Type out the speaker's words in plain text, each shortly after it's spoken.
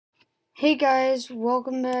Hey guys,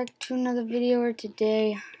 welcome back to another video.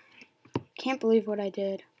 Today, can't believe what I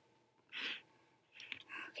did.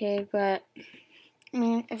 Okay, but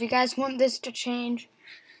if you guys want this to change,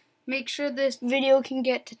 make sure this video can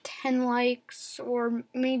get to 10 likes or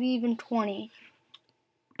maybe even 20.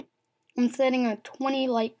 I'm setting a 20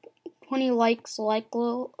 likes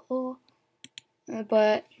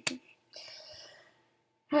but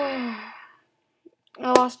I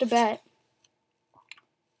lost a bet.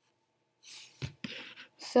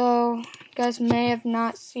 So, you guys may have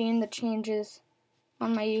not seen the changes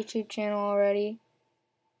on my YouTube channel already.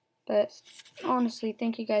 But honestly,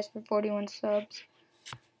 thank you guys for 41 subs.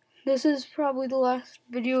 This is probably the last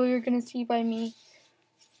video you're going to see by me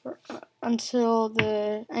until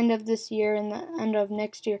the end of this year and the end of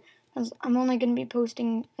next year. I'm only going to be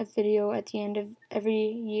posting a video at the end of every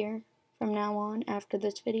year from now on after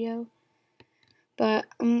this video. But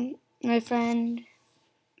my friend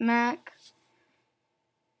Mac,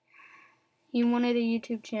 he wanted a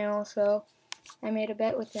YouTube channel, so I made a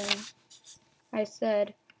bet with him. I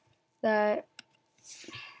said that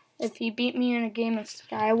if he beat me in a game of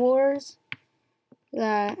Sky Wars,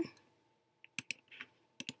 that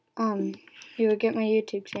he would get my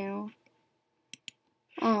YouTube channel,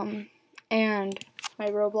 and my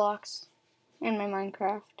Roblox and my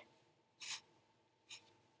Minecraft.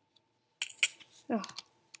 Ugh.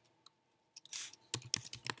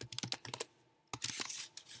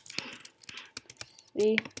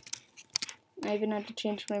 See, I even had to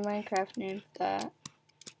change my Minecraft name for that.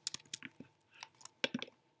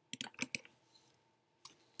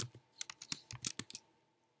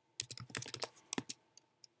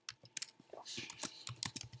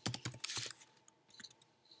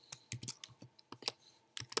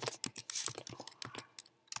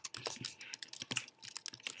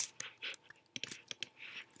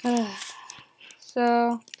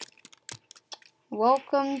 So,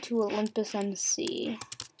 welcome to Olympus MC.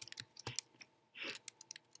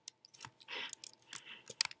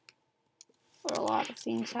 Where a lot of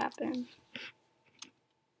things happen.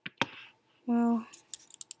 Well,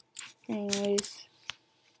 anyways.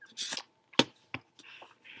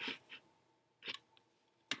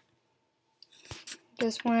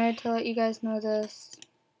 Just wanted to let you guys know this.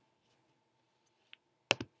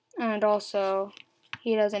 And also,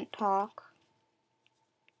 he doesn't talk.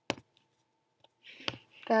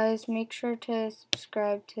 Guys, make sure to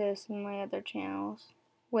subscribe to some of my other channels.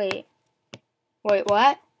 Wait,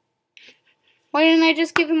 what? Why didn't I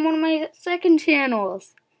just give him one of my second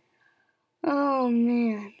channels? Oh,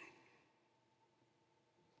 man.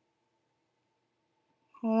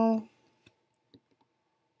 Well,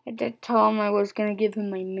 I did tell him I was going to give him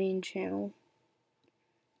my main channel.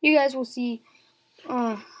 You guys will see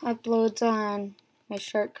uploads on my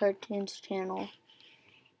Shark Cartoons channel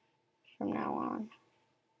from now on.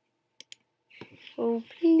 So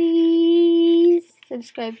please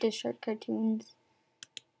subscribe to Shark Cartoons.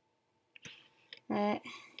 Yeah.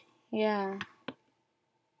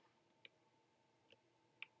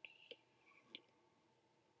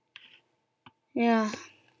 Yeah.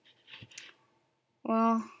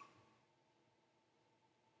 Well,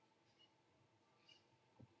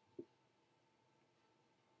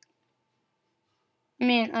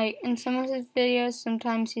 like in some of his videos,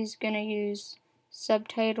 sometimes he's gonna use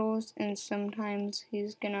subtitles, and sometimes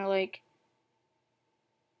he's gonna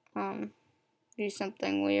do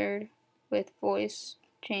something weird with voice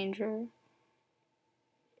changer.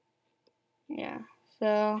 Yeah.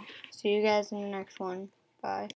 So, see you guys in the next one. Bye.